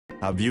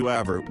Have you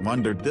ever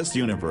wondered this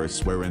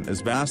universe wherein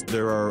is vast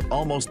there are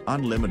almost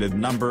unlimited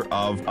number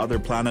of other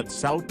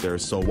planets out there,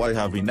 so why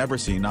have we never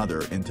seen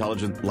other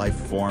intelligent life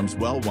forms?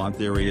 Well, one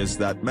theory is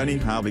that many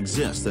have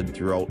existed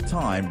throughout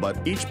time, but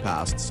each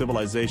past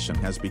civilization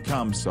has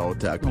become so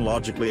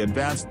technologically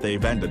advanced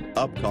they've ended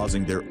up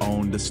causing their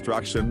own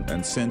destruction,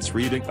 and since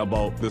reading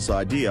about this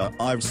idea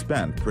I've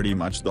spent pretty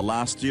much the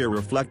last year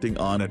reflecting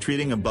on it,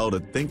 reading about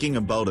it, thinking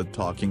about it,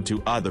 talking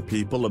to other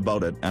people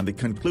about it, and the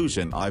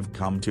conclusion I've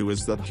come to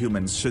is that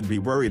humans should be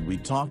worried. We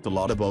talked a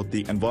lot about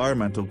the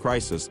environmental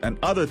crisis and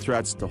other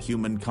threats to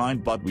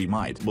humankind, but we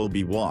might well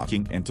be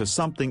walking into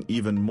something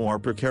even more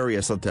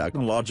precarious, a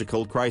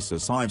technological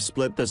crisis. I've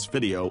split this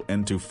video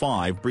into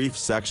 5 brief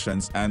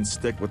sections, and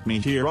stick with me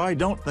here, I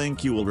don't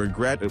think you will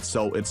regret it.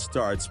 So it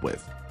starts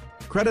with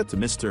credit to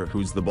Mr.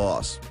 Who's the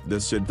Boss.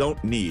 This should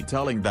don't need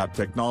telling that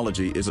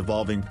technology is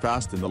evolving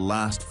fast. In the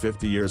last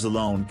 50 years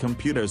alone,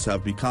 computers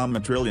have become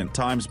 1 trillion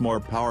times more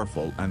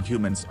powerful, and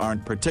humans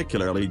aren't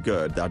particularly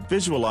good at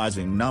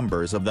visualizing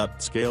numbers of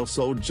that scale.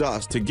 So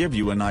just to give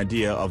you an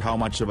idea of how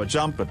much of a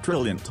jump 1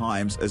 trillion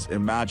times is,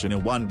 imagine a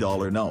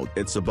 $1 note.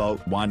 It's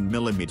about 1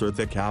 millimeter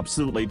thick,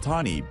 absolutely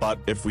tiny, but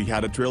if we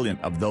had 1 trillion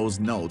of those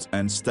notes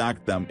and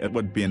stacked them, it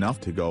would be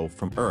enough to go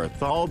from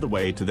Earth all the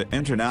way to the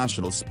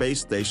International Space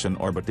Station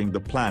orbiting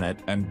the planet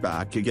and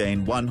back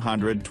again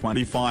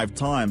 125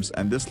 times.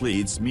 And this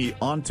leads me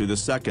on to the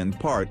second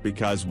part,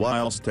 because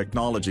whilst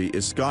technology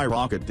is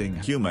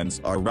skyrocketing, humans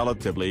are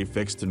relatively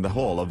fixed. In the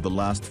whole of the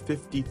last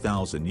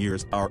 50,000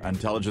 years, our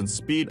intelligence,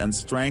 speed and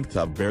strength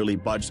have barely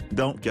budged.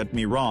 Don't get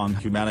me wrong,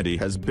 humanity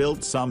has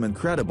built some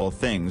incredible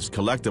things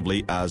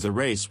collectively as a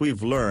race.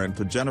 We've learned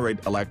to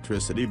generate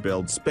electricity,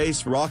 build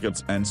space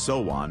rockets and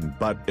so on,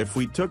 but if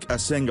we took a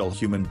single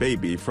human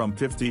baby from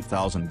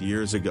 50,000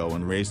 years ago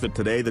and raised it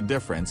today, the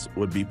difference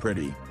would be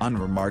pretty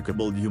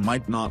unremarkable. You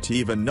might not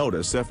even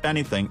notice. If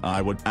anything, I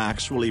would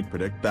actually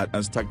predict that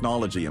as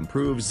technology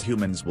improves,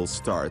 humans will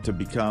start to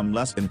become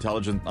less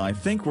intelligent. I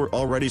think we're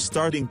already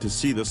starting to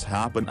see this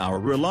happen. Our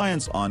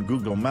reliance on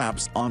Google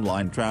Maps,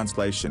 online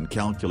translation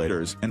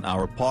calculators in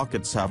our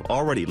pockets have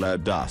already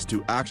led us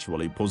to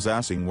actually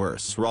possessing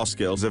worse raw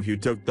skills. If you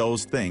took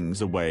those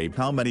things away,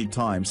 how many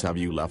times have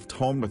you left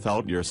home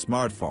without your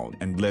smartphone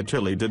and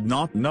literally did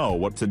not know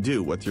what to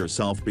do with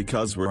yourself?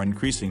 Because we're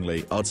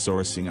increasingly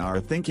outsourcing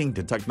our thinking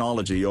to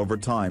technology over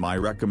time. I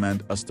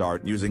recommend a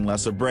start using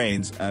less of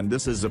brains, and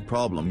this is a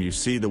problem. You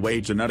see, the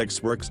way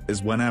genetics works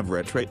is whenever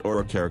a trait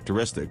or a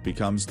characteristic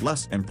becomes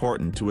less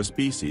important to a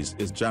species,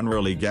 it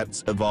generally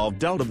gets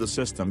evolved out of the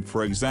system.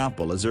 For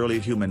example, as early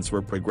humans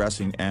were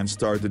progressing and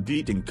started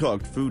eating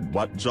cooked food,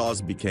 what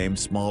jaws became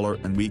smaller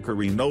and weaker.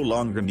 We no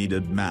longer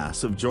needed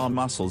massive jaw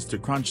muscles to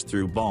crunch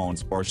through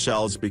bones or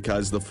shells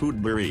because the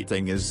food we're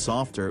eating is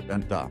softer,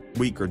 and the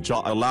weaker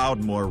jaw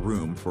allowed more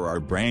room for our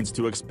brains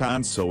to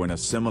expand. So in a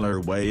similar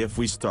way, if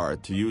we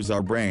start to use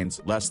our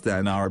brains less,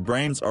 then our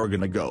brains are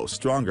gonna go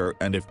stronger,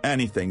 and if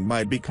anything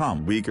might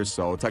become weaker.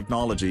 So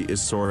technology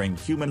is soaring,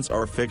 humans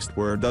are fixed.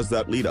 Where does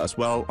that lead us?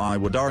 Well, I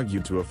would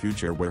argue to a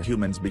future where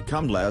humans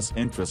become less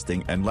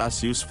interesting and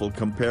less useful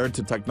compared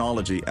to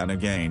technology, and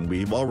again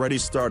we've already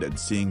started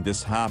seeing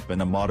this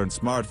happen. A modern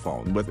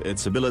smartphone with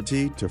its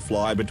ability to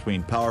fly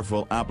between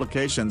powerful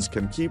applications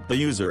can keep the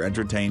user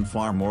entertained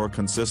far more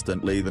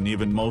consistently than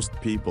even most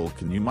people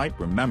can. You might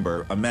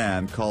remember a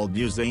man called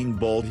Usain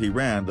Bolt. He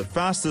ran the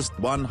fastest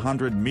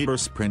 100-meter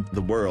sprint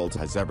the world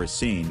has ever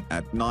seen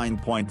at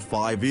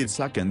 9.58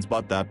 seconds,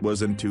 but that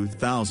was in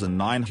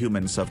 2009.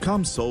 Humans have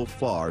come so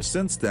far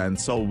since then,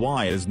 so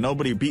why is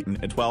nobody beaten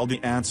it? Well,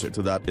 the answer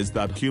to that is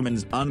that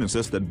humans,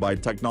 unassisted by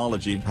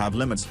technology, have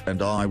limits,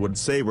 and I would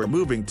say we're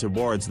moving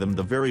towards them.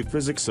 The very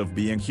physics of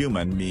being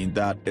human mean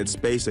that it's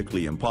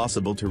basically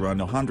impossible to run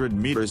 100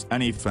 meters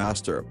any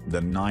faster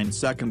than 9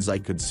 seconds. I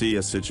could see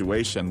a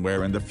situation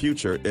where in the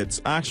future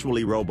it's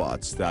actually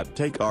robots that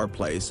take our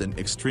place in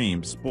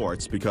extreme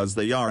sports because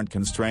they aren't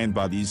constrained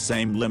by these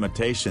same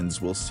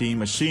limitations. We'll see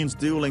machines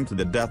dueling to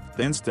the death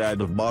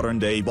instead of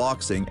modern-day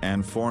boxing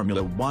and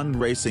Formula 1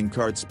 racing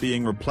carts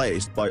being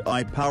replaced by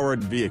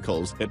AI-powered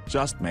vehicles. It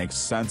just makes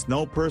sense.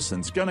 No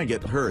person's gonna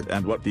get hurt,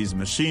 and what these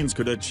machines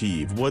could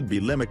achieve would be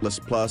limitless.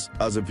 Plus,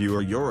 as a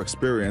viewer, your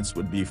experience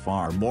would be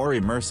far more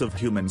immersive.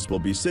 Humans will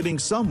be sitting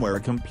somewhere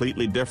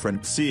completely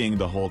different, seeing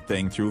the whole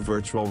thing through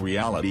virtual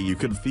reality. You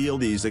could feel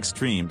these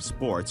extreme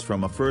sports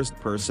from a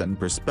first-person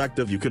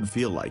perspective. You could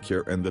feel like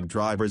you're in the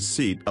driver's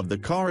seat of the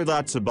car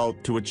that's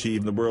about to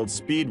achieve the world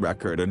speed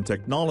record. And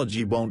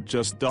technology won't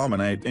just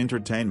dominate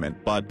entertainment,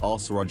 but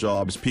also our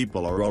jobs.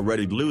 People are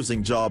already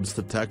losing jobs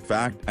to tech.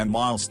 Fact, and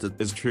whilst it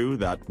is true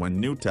that when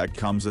new tech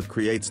comes it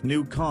creates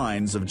new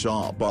kinds of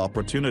job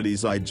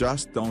opportunities, I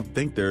just don't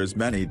think there's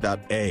many that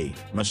a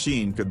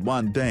machine could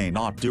one day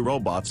not do.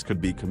 Robots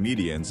could be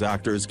comedians,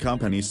 actors,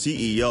 company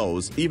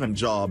CEOs, even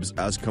jobs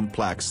as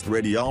complex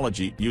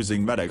radiology,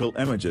 using medical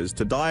images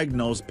to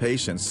diagnose requires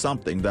patience,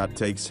 something that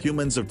takes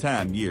humans of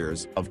 10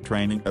 years of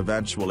training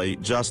eventually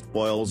just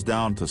boils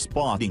down to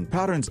spotting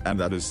patterns, and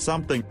that is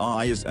something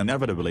AI is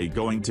inevitably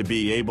going to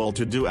be able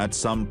to do at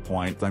some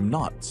point. I'm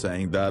not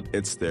saying that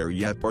it's there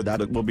yet or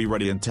that it will be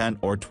ready in 10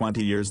 or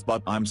 20 years,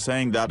 but I'm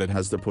saying that it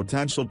has the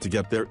potential to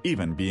get there.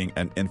 Even being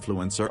an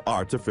influencer,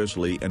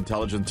 artificially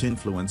intelligent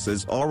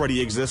influences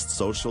already exist.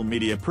 Social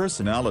media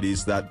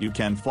personalities that you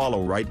can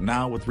follow right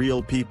now with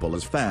real people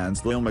as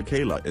fans. Lil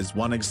Miquela is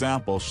one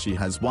example. She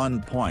has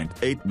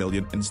 1.8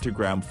 million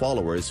Instagram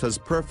followers, has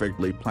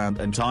perfectly planned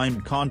and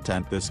timed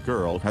content. This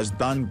girl has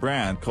done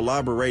brand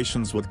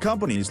collaborations with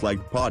companies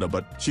like Prada,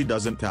 but she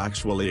doesn't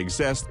actually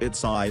exist.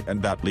 It's AI,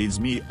 and that leads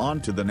me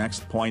on to the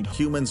next point.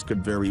 Humans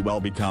could very well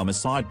become a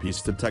side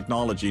piece to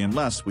technology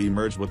unless we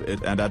merge with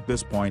it, and at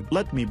this point,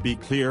 let me be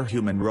clear,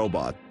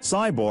 human-robot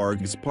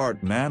cyborgs,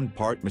 part man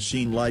part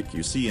machine like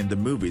you see in the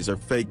movies, are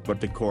fake, but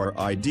the core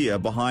idea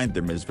behind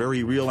them is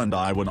very real, and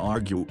I would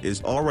argue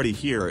is already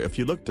here. If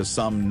you look to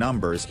some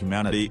numbers,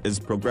 humanity is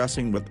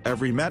progressing with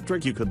every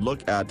metric. You could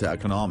look at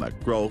economic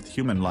growth,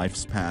 human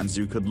lifespans,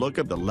 you could look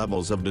at the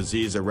levels of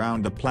disease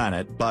around the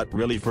planet, but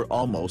really for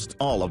almost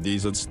all of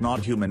these it's not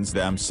humans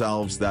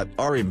themselves that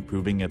are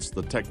improving, it's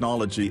the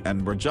technology,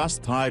 and we're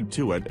just tied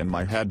to it. In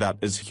my head, that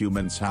is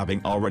humans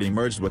having already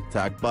merged with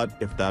tech. But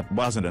if that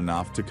wasn't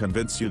enough to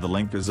convince you, the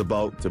link is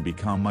about to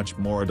become much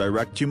more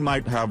direct. You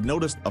might have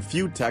noticed a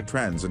few tech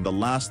trends in the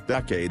last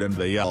decade, and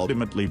they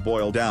ultimately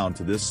boil down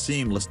to this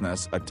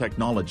seamlessness. A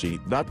technology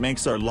that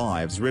makes our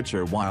lives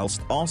richer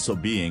whilst also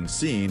being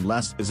seen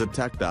less is a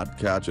tech that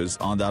catches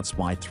on. That's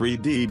why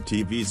 3D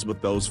TVs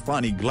with those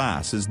funny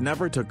glasses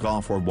never took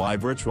off, or why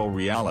virtual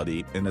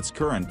reality in its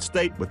current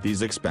state with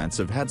these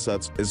expensive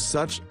headsets is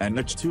such a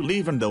niche tool,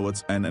 even though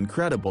it's an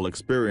incredible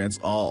experience.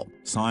 All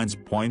signs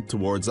point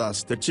towards us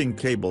stitching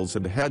cables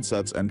and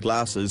headsets and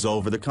glasses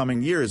over the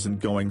coming years and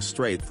going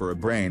straight for a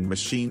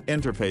brain-machine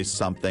interface,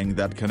 something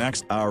that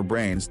connects our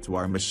brains to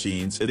our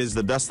machines. It is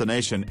the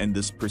destination in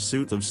this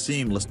pursuit of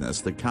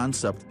seamlessness. The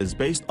concept is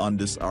based on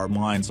this. Our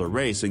minds are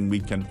racing, we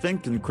can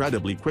think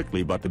incredibly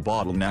quickly, but the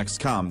bottlenecks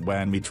come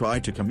when we try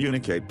to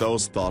communicate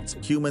those thoughts.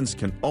 Humans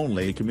can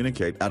only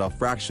communicate at a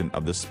fraction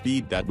of the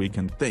speed that we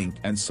can think,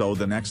 and so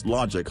the next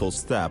logical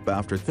step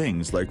after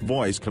things like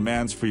voice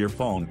commands for your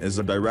phone is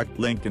a direct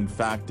link. In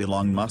fact,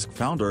 Elon Musk,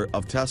 founder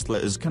of Tesla,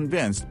 is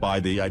convinced by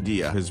the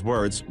idea. His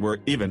words were,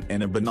 even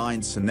in a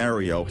benign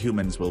scenario,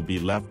 humans will be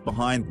left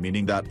behind,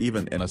 meaning that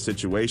even in a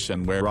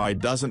situation where AI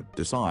doesn't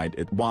decide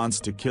it wants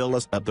to kill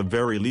us, at the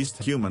very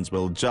least humans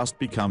will just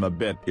become a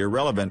bit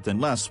irrelevant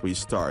unless we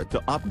start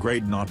to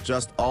upgrade not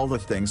just all the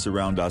things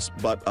around us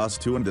but us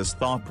too. And this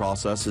thought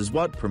process is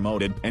what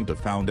promoted and to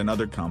found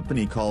another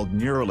company called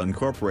Neural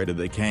Incorporated.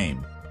 They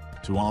came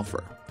to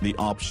offer the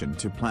option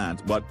to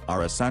plant what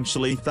are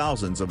essentially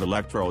thousands of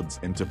electrodes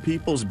into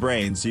people's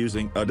brains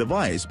using a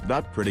device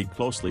that pretty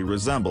closely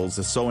resembles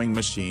a sewing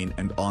machine.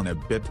 And on a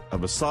bit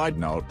of a side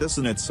note, this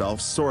in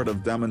itself sort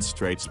of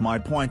demonstrates my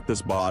point.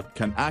 This bot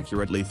can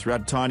accurately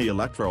thread tiny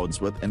electrodes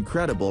with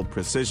incredible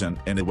precision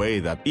in a way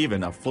that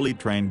even a fully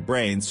trained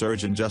brain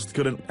surgeon just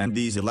couldn't. And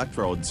these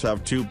electrodes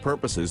have two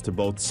purposes: to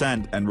both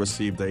send and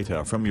receive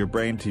data from your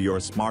brain to your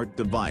smart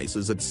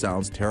devices. It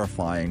sounds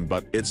terrifying,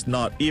 but it's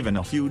not even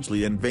a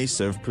hugely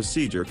invasive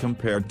procedure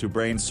compared to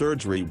brain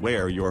surgery,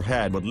 where your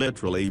head would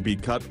literally be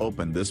cut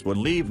open. This would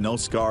leave no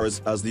scars,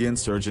 as the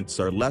insertions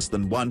are less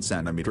than 1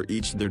 centimeter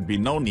each. There'd be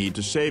no need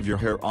to shave your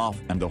hair off,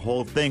 and the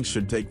whole thing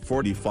should take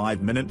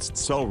 45 minutes.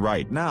 So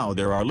right now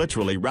there are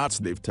literally rats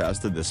they've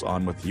tested this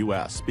on with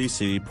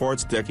USB-C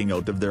ports sticking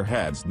out of their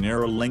heads.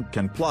 Neuralink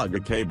can plug a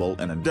cable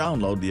in and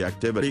download the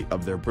activity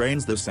of their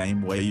brains the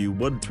same way you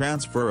would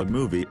transfer a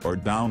movie or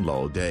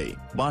download a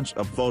bunch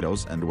of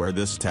photos. And where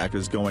this tech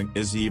is going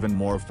is even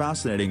more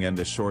fascinating. In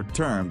the short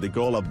term, the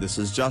goal of this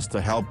is just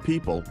to help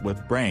people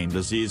with brain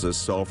diseases.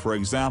 So for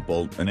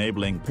example,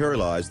 enabling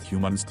paralyzed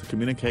humans to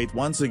communicate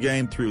once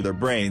again through their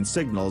brain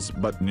signals.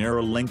 But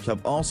Neuralink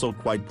have also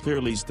quite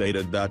clearly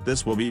stated that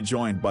this will be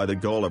joined by the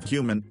goal of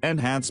human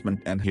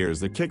enhancement. And here's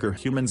the kicker: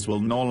 humans will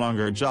no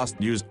longer just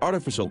use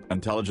artificial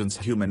intelligence,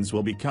 humans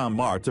will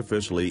become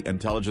artificially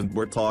intelligent.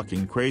 We're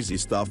talking crazy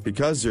stuff,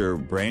 because your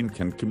brain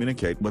can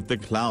communicate with the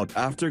cloud.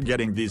 After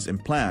getting these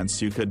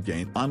implants, you could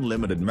gain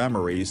unlimited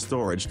memory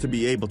storage to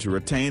be able to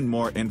retain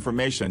more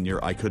information.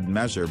 Your eye could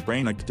measure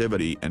brain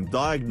activity and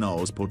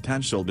diagnose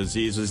potential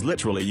diseases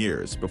literally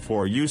years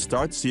before you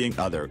start seeing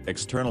other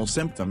external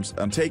symptoms.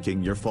 And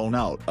taking your phone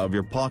out of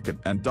your pocket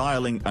and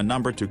dialing a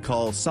number to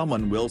call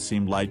someone will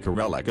seem like a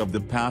relic of the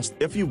past.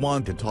 If you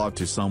want to talk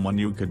to someone,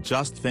 you could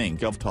just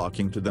think of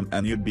talking to them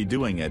and you'd be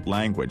doing it.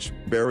 Language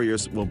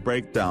barriers will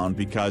break down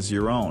because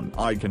your own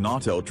eye can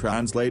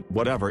auto-translate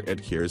whatever it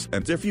hears.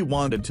 And if you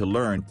wanted to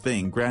learn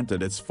thing,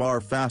 granted it's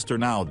far faster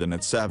now than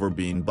it's ever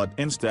been, but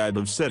instead instead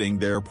of sitting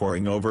there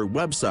poring over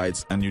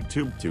websites and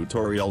YouTube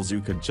tutorials you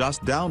could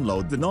just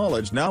download the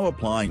knowledge. Now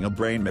applying a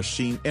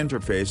brain-machine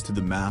interface to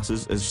the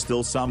masses is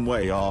still some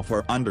way off.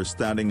 Our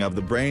understanding of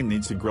the brain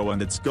needs to grow,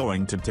 and it's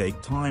going to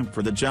take time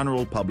for the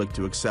general public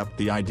to accept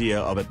the idea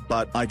of it,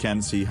 but I can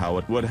see how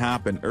it would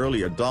happen.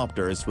 Early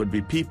adopters would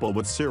be people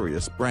with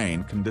serious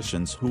brain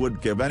conditions who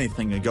would give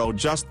anything a go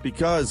just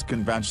because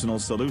conventional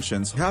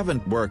solutions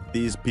haven't worked.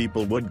 These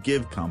people would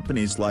give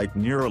companies like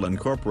Neural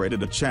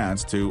Incorporated a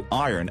chance to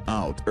iron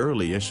out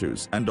early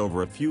issues, and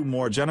over a few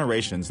more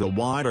generations the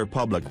wider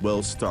public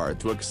will start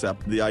to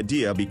accept the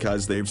idea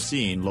because they've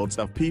seen loads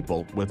of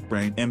people with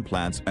brain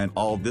implants, and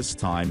all this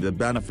time the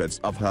benefits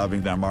of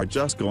having them are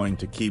just going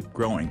to keep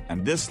growing.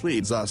 And this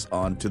leads us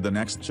on to the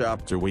next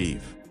chapter.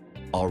 We've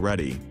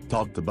already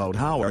talked about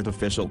how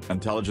artificial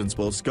intelligence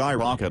will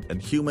skyrocket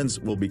and humans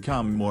will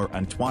become more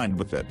entwined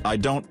with it. I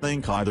don't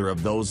think either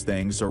of those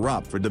things are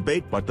up for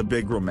debate, but the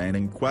big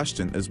remaining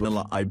question is,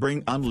 will I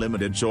bring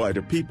unlimited joy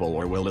to people,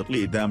 or will it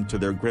lead them to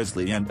their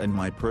grisly end? And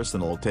my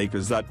personal take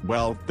is that,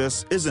 well,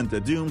 this isn't a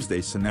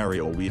doomsday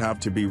scenario. We have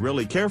to be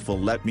really careful.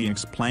 Let me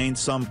explain.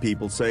 Some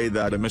people say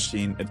that a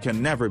machine, it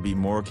can never be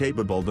more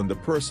capable than the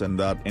person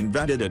that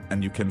invented it,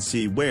 and you can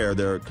see where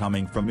they're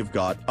coming from. You've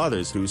got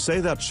others who say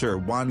that sure,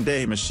 one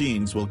day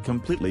machines will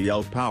completely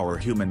outpower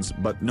humans,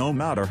 but no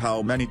matter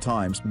how many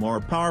times more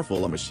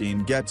powerful a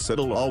machine gets,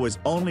 it'll always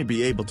only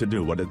be able to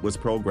do what it was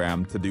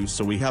programmed to do,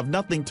 so we have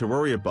nothing to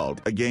worry about.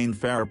 Again,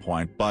 fair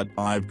point, but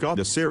I've got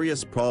a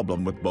serious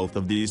problem with both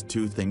of these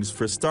two things.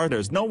 For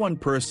starters, no one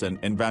person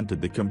invented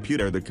the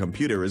computer. The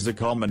computer is a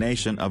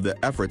culmination of the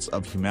efforts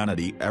of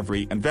humanity.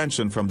 Every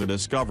invention, from the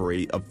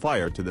discovery of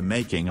fire to the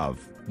making of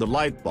the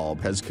light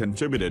bulb, has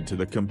contributed to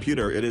the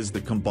computer. It is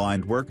the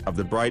combined work of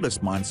the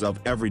brightest minds of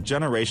every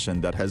generation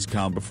that has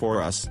come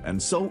before us,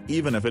 and so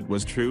even if it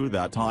was true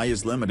that AI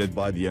is limited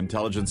by the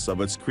intelligence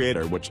of its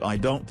creator, which I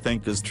don't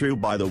think is true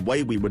by the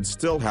way, we would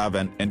still have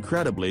an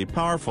incredibly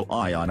powerful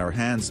AI on our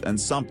hands,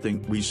 and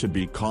something we should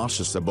be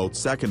cautious about.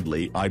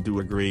 Secondly, I do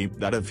agree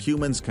that if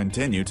humans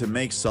continue to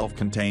make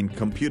self-contained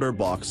computer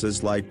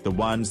boxes like the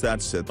ones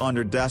that sit on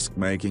your desk,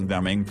 making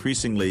them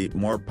increasingly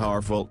more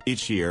powerful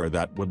each year,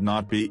 that would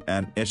not be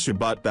an issue,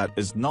 but that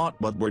is not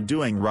what we're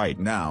doing right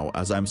now.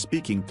 As I'm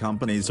speaking,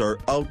 companies are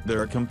out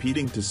there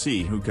competing to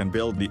see who can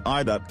build the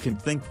AI that can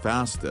think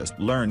fastest,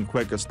 learn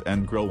quickest,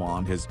 and grow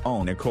on his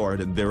own accord,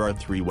 and there are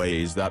three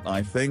ways that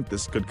I think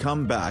this could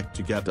come back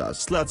to get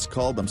us. Let's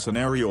call them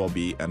scenario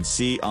B and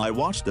C. I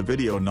watched a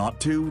video not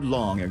too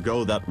long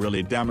ago that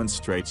really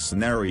demonstrates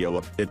scenario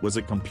A. It was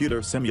a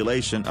computer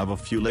simulation of a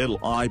few little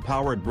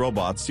AI-powered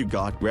robots. You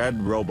got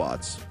red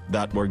robots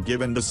that were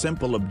given the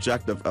simple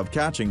objective of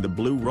catching the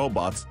blue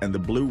robots, and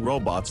the blue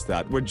robots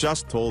that were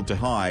just told to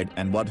hide.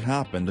 And what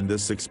happened in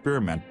this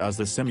experiment, as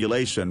the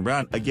simulation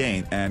ran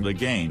again and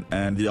again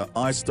and the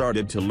AI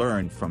started to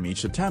learn from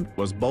each attempt,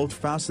 was both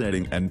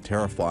fascinating and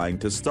terrifying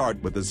to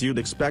start with. As you'd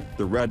expect,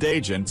 the red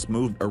agents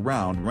moved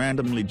around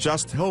randomly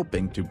just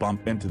hoping to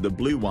bump into the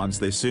blue ones.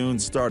 They soon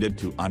started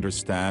to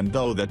understand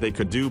though that they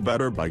could do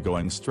better by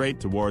going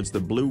straight towards the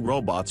blue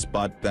robots,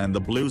 but then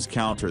the blues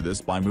counter this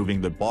by moving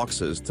the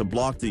boxes to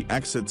block the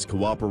exits.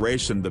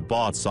 Cooperation. The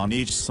bots on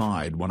each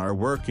side, when are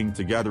working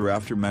together.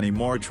 After many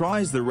more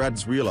tries, the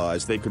reds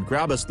realized they could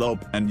grab a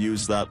slope and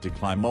use that to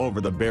climb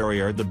over the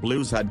barrier the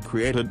blues had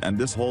created, and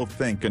this whole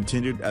thing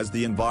continued. As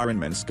the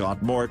environments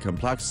got more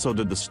complex, so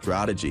did the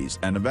strategies,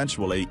 and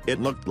eventually it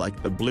looked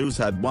like the blues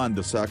had won.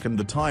 The second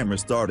the timer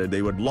started,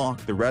 they would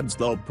lock the red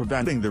slope,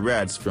 preventing the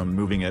reds from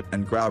moving it,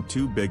 and grab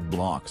two big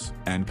blocks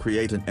and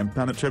create an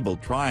impenetrable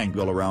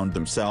triangle around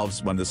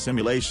themselves. When the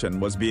simulation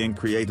was being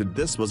created,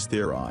 this was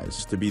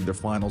theorized to be the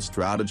final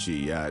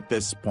strategy. At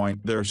this point,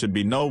 there should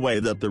be no way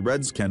that the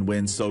reds can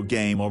win, so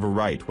game over,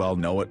 right? Well,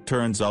 no, it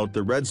turns out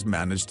the reds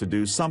managed to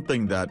do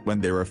something that when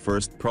they were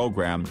first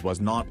programmed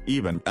was not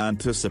even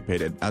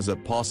anticipated as a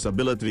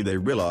possibility. They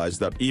realized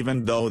that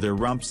even though their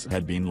rumps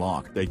had been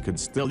locked, they could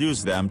still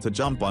use them to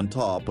jump on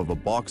top of a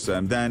box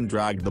and then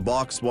drag the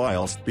box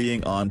whilst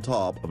being on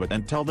top of it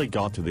until they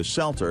got to the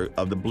shelter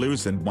of the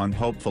blues. And one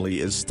hopefully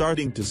is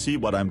starting to see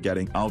what I'm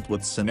getting out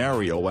with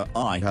scenario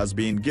AI has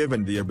been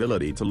given the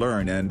ability to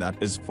learn, and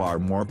that is far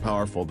more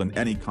powerful than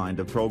any kind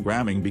of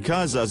programming,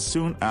 because as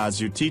soon as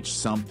you teach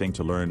something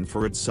to learn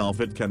for itself,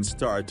 it can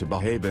start to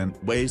behave in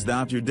ways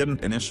that you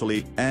didn't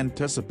initially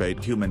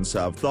anticipate. Humans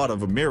have thought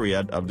of a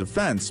myriad of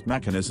defense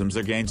mechanisms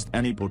against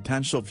any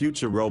potential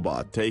future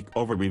robot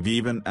takeover. We've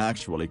even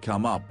actually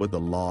come up with the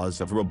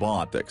laws of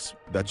robotics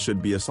that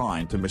should be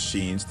assigned to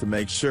machines to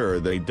make sure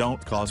they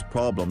don't cause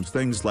problems,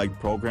 things like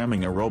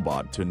programming a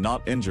robot to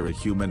not injure a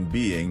human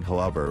being.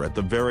 However, at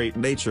the very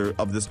nature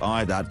of this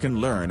AI that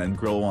can learn and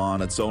grow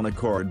on its own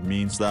accord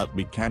means that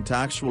we can't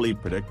actually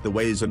predict the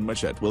way ways in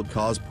which it will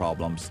cause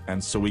problems,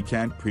 and so we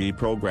can't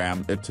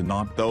pre-program it to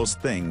not those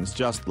things.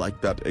 Just like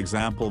that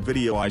example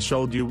video I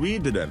showed you, we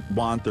didn't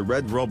want the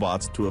red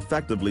robots to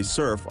effectively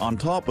surf on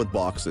top of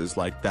boxes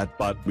like that,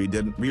 but we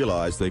didn't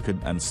realize they could,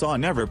 and so I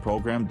never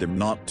programmed them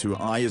not to.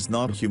 AI is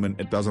not human,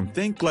 it doesn't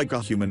think like a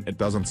human, it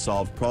doesn't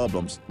solve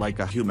problems like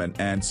a human,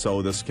 and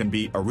so this can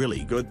be a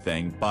really good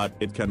thing, but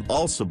it can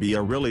also be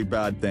a really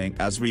bad thing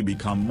as we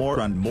become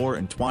more and more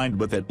entwined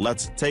with it.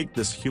 Let's take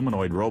this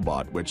humanoid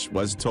robot which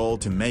was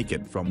told to make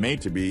it from A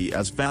to B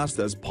as fast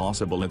as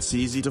possible. It's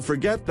easy to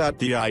forget that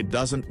the AI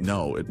doesn't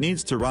know it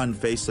needs to run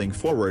facing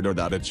forward or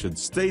that it should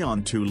stay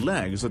on two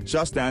legs. It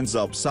just ends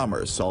up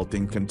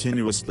somersaulting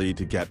continuously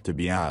to get to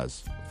be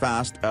as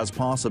fast as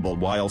possible,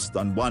 whilst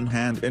on one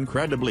hand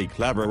incredibly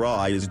clever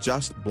AI is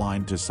just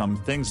blind to some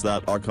things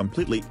that are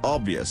completely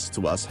obvious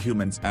to us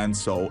humans, and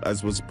so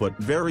as was put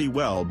very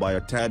well by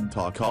a TED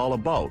talk all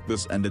about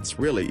this, and it's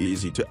really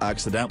easy to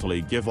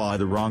accidentally give AI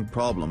the wrong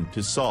problem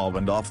to solve,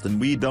 and often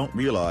we don't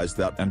realize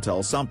that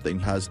until something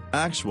has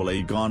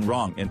actually gone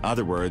wrong. In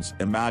other words,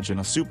 imagine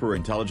a super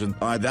intelligent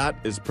AI that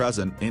is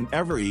present in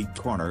every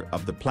corner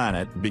of the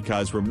planet,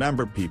 because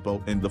remember,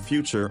 people in the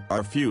future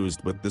are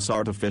fused with this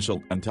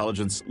artificial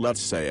intelligence.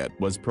 Let's say it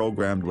was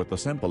programmed with the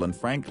simple and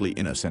frankly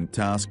innocent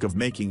task of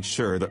making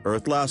sure the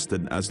Earth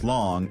lasted as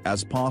long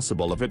as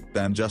possible. If it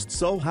then just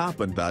so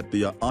happened that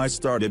the AI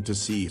started to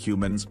see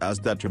humans as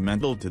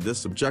detrimental to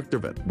this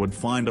objective, it would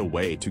find a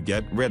way to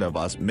get rid of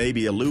us,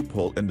 maybe a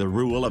loophole in the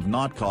rule of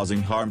not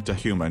causing harm to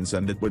humans,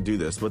 and it would do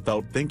this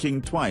without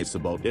thinking twice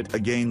about it.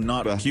 Again,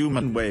 not a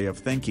human way of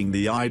thinking.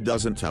 The AI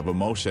doesn't have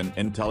emotion.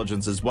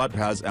 Intelligence is what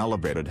has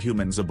elevated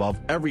humans above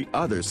every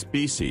other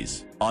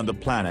species on the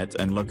planet,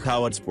 and look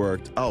how it's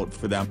worked out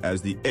for them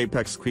as the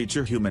apex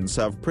creature. Humans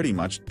have pretty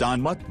much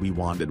done what we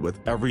wanted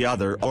with every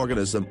other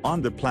organism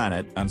on the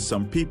planet, and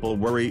some people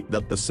worry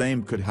that the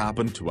same could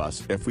happen to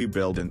us if we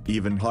build an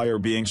even higher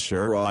being.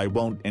 Sure, I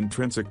won't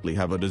intrinsically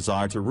have a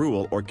desire to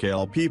rule or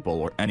kill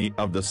people or any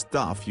of the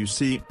stuff you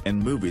see in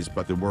movies,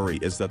 but the worry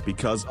is that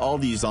because all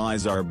these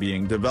eyes are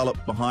being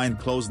developed behind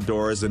closed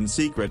doors in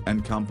secret,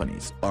 and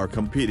companies are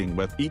competing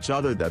with each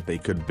other, that they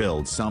could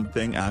build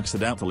something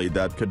accidentally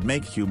that could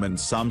make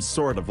humans some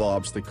sort of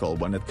obstacle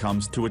when it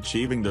comes to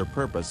achieving their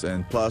purpose.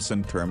 And plus,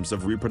 in terms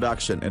of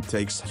reproduction, it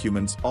takes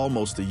humans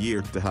almost a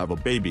year to have a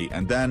baby,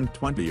 and then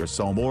 20 or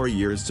so more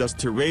years just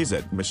to raise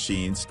it.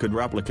 Machines could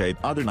replicate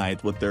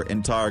overnight with their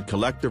entire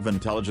collective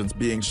intelligence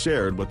being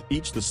shared with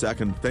each. The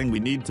second thing we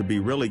need to be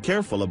really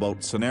careful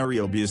about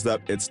scenario B is that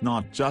it's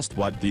not just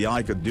what the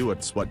AI could do,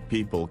 it's what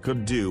people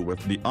could do with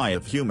the AI.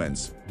 If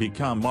humans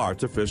become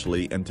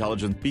artificially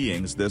intelligent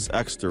beings, this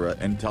extra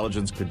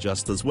intelligence could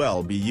just as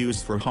well be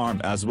used for harm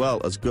as well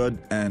as good,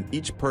 and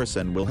each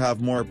person will have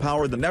more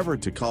power than ever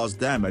to cause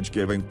damage.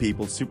 Giving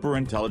people super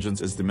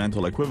intelligence is the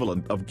mental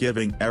equivalent of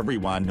giving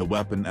everyone a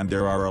weapon, and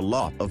there are a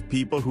lot of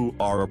people who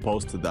are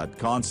opposed to that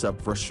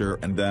concept for sure.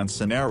 And then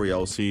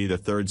scenario C, the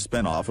third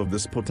spin-off of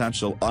this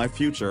potential AI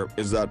future,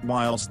 is that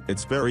whilst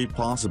it's very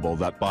possible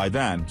that by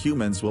then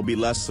humans will be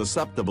less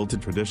susceptible to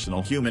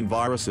traditional human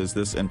viruses,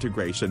 this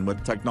integration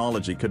with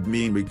technology could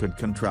mean we could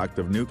contract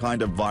a new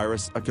kind of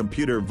virus, a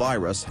computer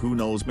virus. Who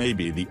knows,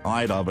 maybe the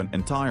AI of an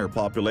entire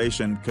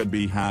population could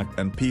be hacked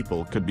and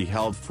people could be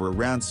held for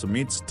ransom.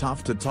 It's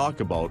tough to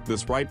talk about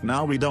this right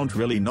now, we don't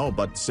really know,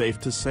 but safe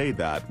to say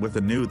that with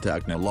a new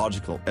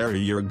technological era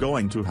you're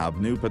going to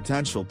have new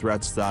potential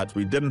threats that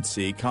we didn't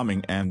see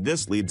coming. And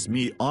this leads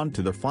me on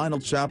to the final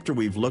chapter.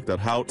 We've looked at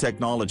how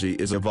technology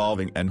is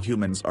evolving and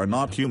humans are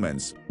not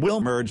humans. We'll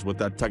merge with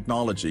that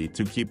technology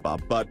to keep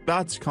up, but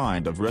that's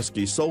kind of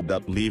risky, so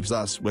that leaves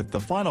us with the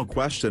final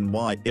question: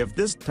 why? If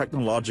this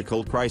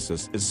technological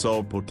crisis is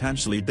so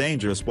potentially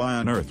dangerous, why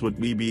on earth would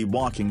we be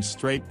walking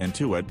straight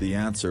into it? The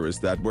answer is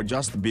that we're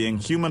just being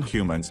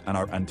humans, and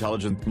our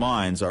intelligent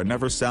minds are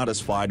never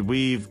satisfied.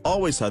 We've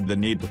always had the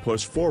need to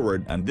push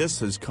forward, and this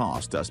has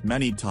cost us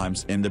many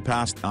times in the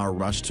past. Our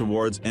rush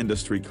towards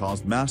industry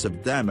caused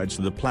massive damage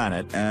to the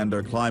planet and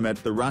our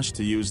climate. The rush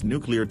to use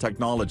nuclear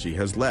technology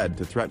has led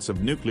to threats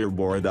of nuclear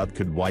war that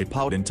could wipe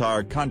out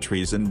entire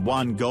countries in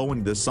one go,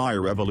 and this AI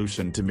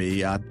revolution, to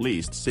me at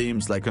least,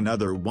 seems like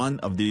another one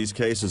of these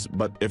cases.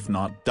 But if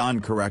not done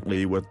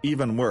correctly, with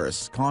even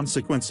worse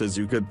consequences,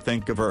 you could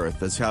think of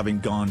Earth as having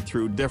gone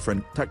through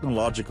different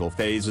technological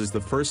phases. The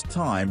first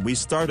time we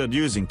started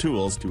using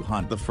tools to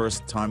hunt, the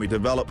first time we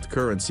developed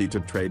currency to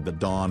trade, the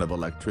dawn of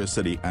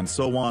electricity, and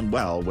so on.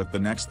 Well, with the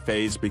next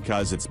phase,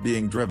 because it's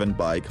being driven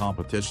by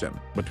competition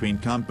between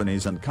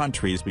companies and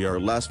countries, we are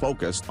less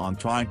focused on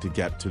trying to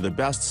get to the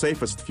best,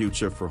 safest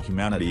future for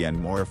humanity and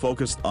more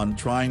focused on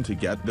trying to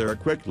get there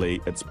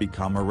quickly. It's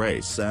become a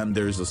race, and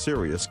there's a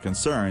serious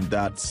concern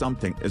that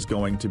something is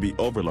going to be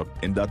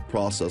overlooked in that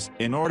process.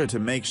 In order to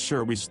make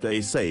sure we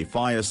stay safe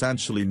AI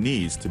essentially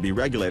needs to be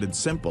regulated.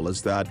 Simple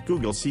as that.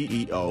 Google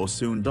CEO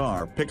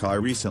Sundar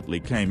Pichai recently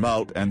came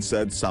out and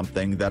said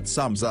something that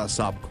sums us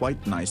up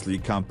quite nicely.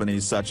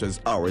 Companies such as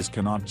ours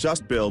cannot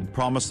just build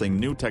promising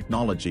new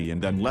technology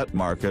and then let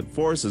market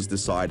forces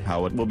decide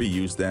how it will be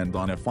used. And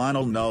on a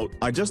final note,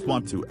 I just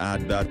want to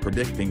add that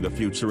predicting the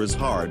future is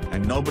hard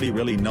and nobody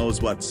really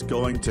knows what's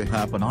going to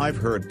happen. I've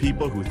heard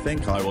people who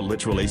think I will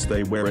literally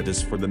stay where it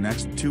is for the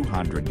next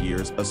 200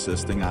 years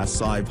assisting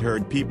us. I've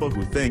heard people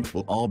who think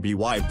we'll all be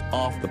wiped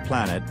off the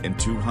planet in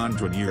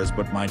 200 years,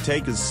 but my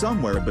take is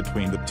somewhere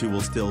between the two. Will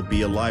still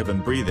be alive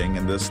and breathing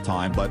in this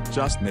time, but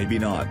just maybe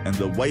not in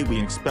the way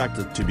we expect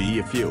it to be.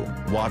 If you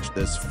watched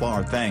this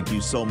far, thank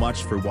you so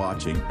much for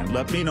watching, and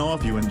let me know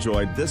if you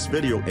enjoyed this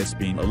video. It's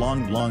been a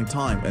long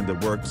time in the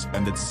works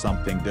and it's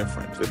something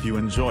different. If you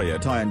enjoy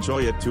it, I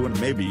enjoy it too,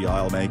 and maybe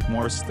I'll make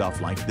more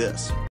stuff like this.